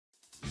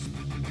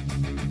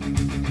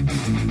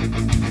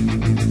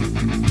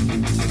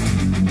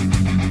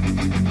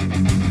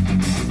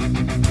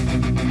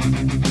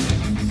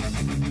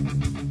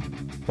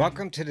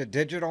Welcome to the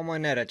Digital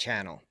Moneta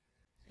channel.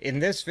 In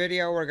this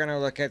video, we're going to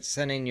look at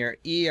sending your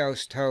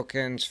EOS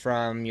tokens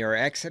from your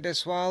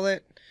Exodus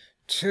wallet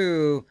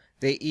to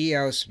the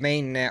EOS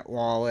Mainnet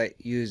Wallet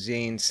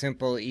using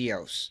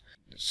SimplEOS.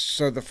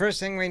 So the first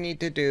thing we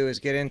need to do is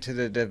get into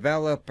the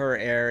developer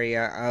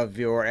area of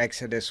your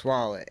Exodus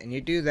wallet. And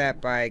you do that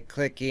by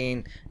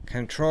clicking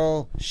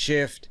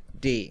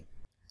Control-Shift-D.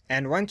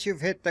 And once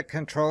you've hit the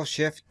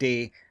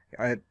Control-Shift-D,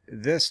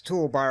 this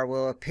toolbar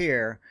will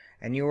appear.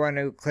 And you want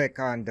to click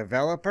on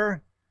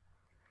Developer,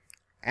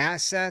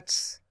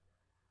 Assets,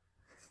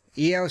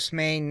 EOS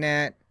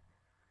Mainnet,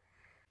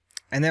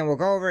 and then we'll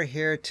go over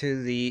here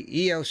to the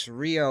EOS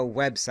Rio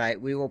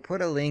website. We will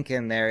put a link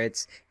in there.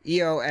 It's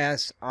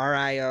eosrio.io,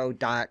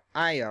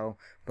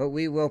 but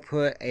we will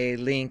put a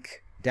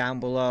link down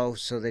below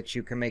so that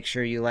you can make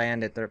sure you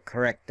land at the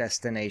correct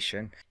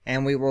destination.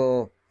 And we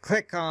will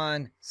click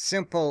on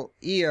Simple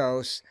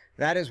EOS.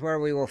 That is where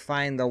we will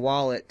find the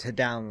wallet to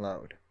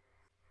download.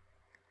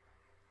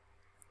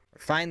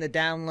 Find the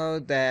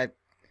download that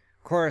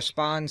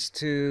corresponds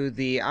to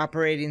the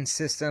operating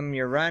system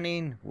you're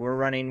running. We're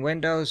running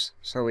Windows,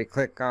 so we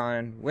click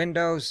on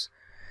Windows,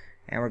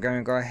 and we're going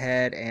to go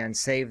ahead and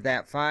save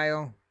that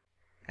file.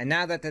 And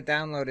now that the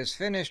download is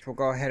finished, we'll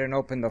go ahead and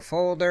open the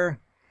folder,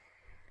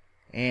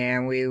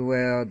 and we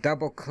will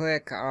double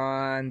click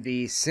on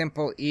the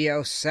Simple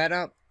EOS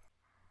setup,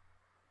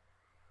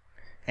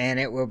 and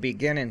it will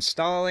begin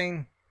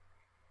installing.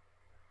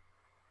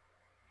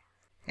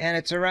 And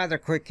it's a rather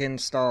quick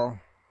install.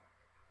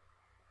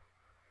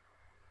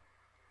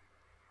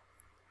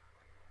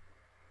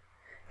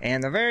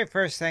 And the very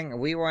first thing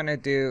we want to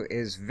do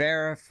is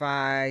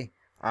verify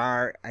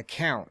our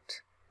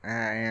account.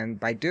 And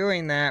by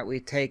doing that,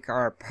 we take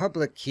our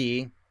public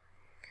key.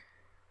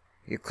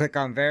 You click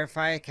on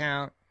Verify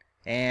Account,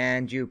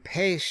 and you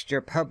paste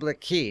your public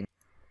key.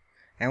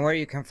 And where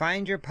you can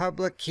find your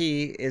public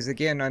key is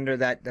again under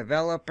that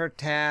Developer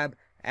tab,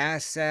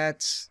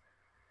 Assets,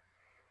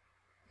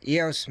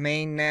 EOS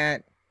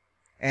Mainnet,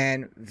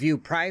 and view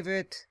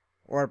private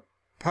or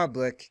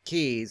public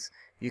keys.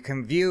 You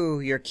can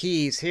view your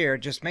keys here.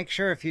 Just make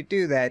sure if you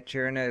do that,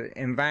 you're in an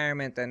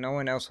environment that no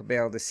one else will be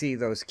able to see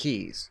those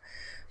keys.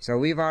 So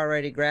we've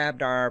already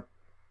grabbed our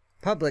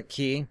public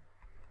key,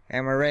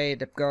 and we're ready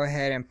to go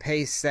ahead and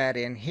paste that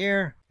in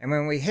here. And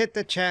when we hit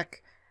the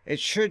check, it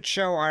should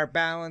show our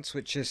balance,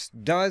 which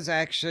does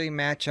actually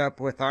match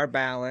up with our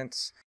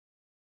balance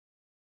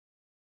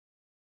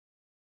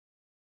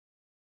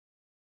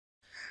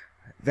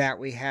that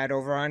we had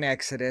over on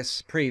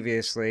Exodus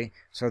previously.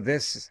 So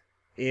this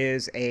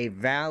is a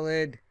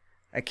valid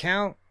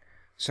account.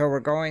 So we're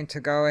going to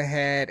go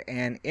ahead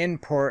and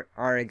import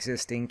our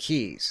existing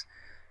keys.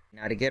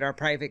 Now to get our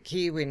private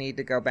key, we need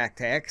to go back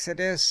to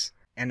Exodus,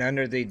 and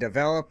under the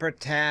Developer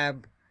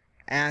tab,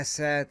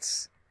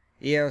 Assets,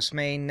 EOS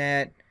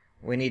Mainnet,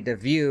 we need to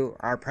view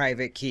our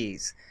private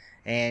keys.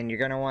 And you're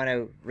going to want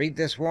to read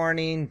this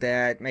warning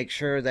that make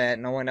sure that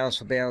no one else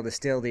will be able to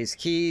steal these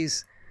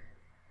keys.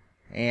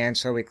 And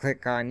so we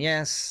click on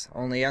yes,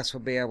 only us will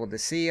be able to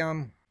see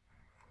them.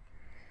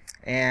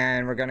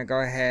 And we're going to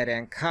go ahead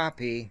and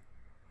copy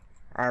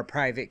our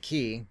private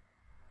key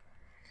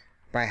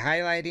by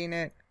highlighting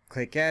it,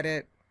 click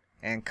Edit,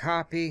 and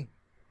Copy.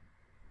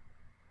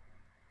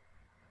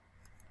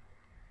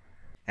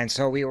 And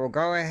so we will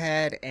go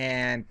ahead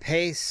and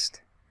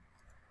paste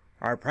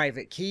our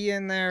private key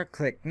in there,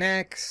 click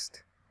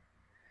Next,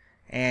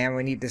 and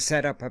we need to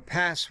set up a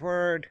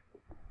password.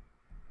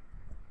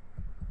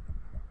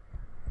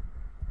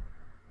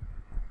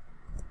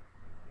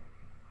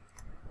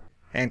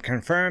 And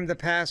confirm the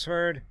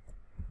password.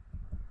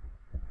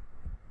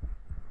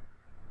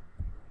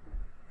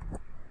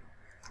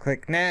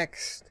 Click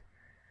Next.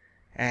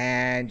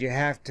 And you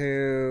have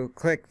to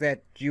click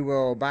that you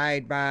will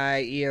abide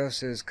by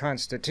EOS's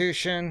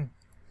constitution.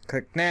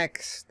 Click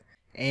Next.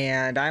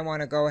 And I want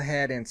to go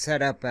ahead and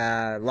set up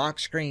a lock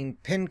screen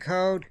PIN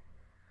code.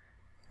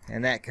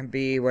 And that can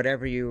be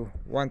whatever you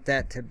want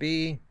that to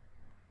be.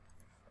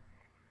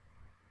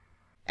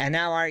 And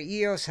now our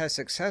EOS has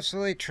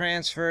successfully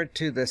transferred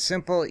to the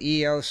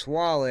SimplEOS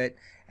wallet,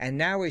 and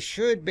now we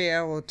should be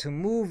able to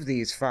move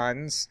these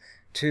funds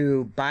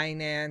to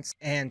Binance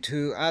and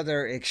to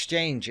other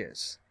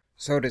exchanges.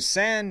 So to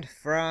send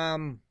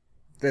from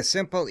the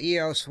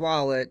SimplEOS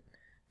wallet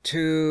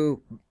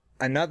to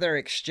another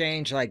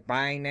exchange like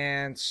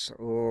Binance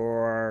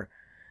or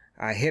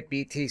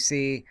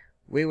HipETC,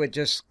 we would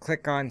just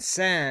click on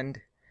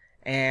Send,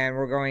 and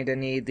we're going to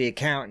need the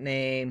account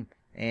name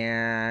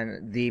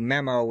and the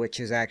memo, which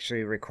is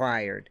actually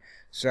required.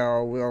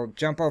 So we'll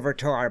jump over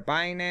to our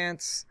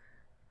Binance,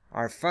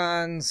 our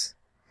funds,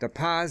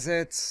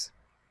 deposits,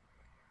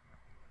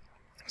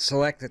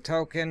 select the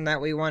token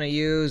that we want to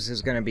use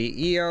is going to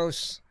be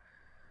EOS,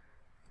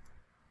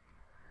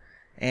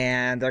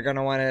 and they're going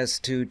to want us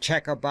to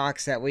check a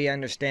box that we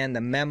understand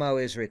the memo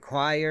is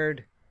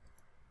required.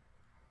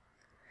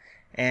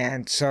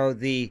 And so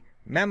the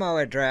memo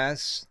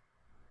address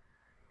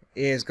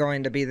is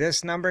going to be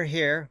this number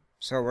here.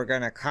 So we're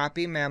going to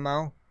copy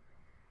memo,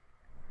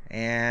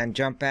 and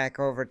jump back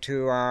over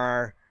to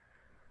our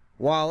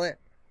wallet,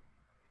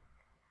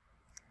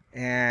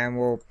 and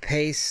we'll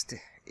paste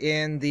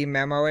in the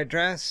memo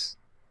address,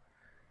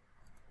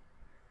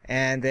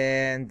 and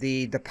then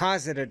the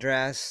deposit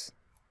address,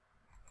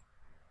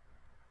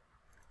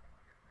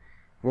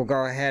 we'll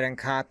go ahead and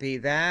copy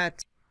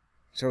that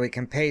so we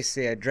can paste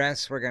the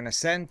address we're going to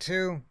send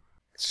to.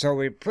 So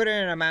we put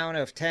in an amount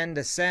of 10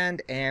 to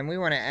send, and we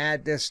want to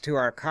add this to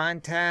our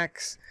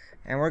contacts,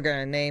 and we're going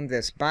to name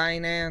this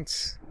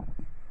Binance,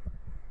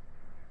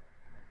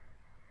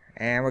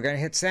 and we're going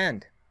to hit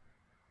send.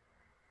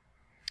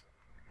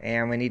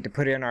 And we need to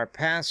put in our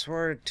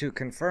password to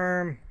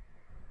confirm.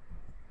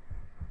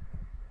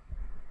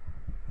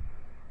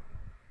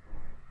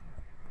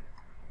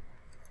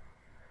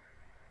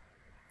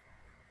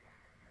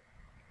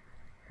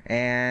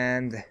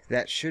 And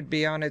that should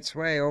be on its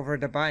way over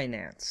to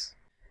Binance.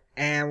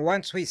 And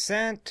once we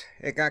sent,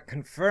 it got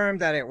confirmed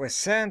that it was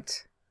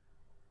sent.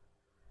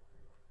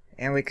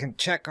 And we can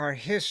check our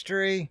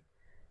history,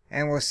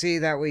 and we'll see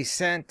that we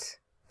sent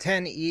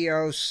 10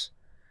 EOS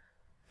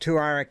to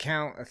our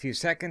account a few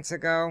seconds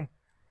ago.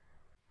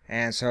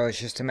 And so it's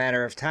just a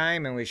matter of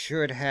time, and we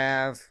should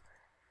have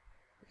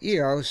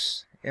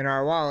EOS in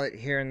our wallet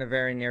here in the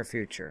very near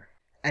future.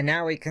 And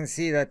now we can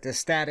see that the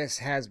status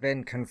has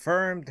been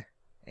confirmed.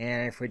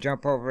 And if we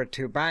jump over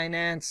to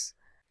Binance,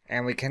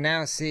 and we can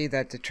now see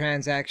that the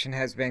transaction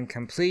has been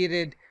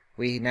completed,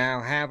 we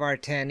now have our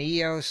 10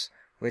 EOS,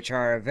 which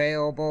are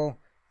available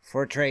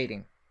for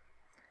trading.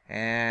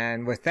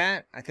 And with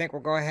that, I think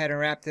we'll go ahead and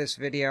wrap this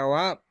video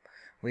up.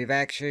 We've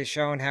actually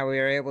shown how we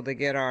were able to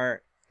get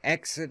our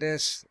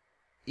Exodus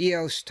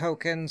EOS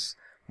tokens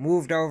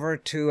moved over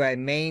to a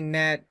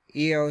mainnet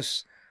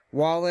EOS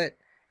wallet,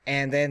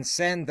 and then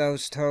send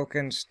those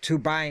tokens to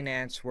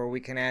Binance, where we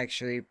can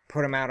actually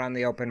put them out on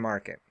the open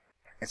market.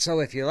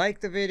 So if you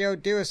like the video,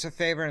 do us a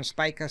favor and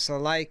spike us a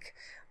like.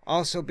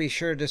 Also be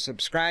sure to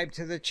subscribe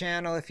to the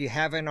channel if you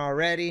haven't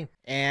already,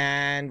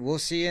 and we'll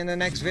see you in the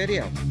next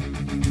video.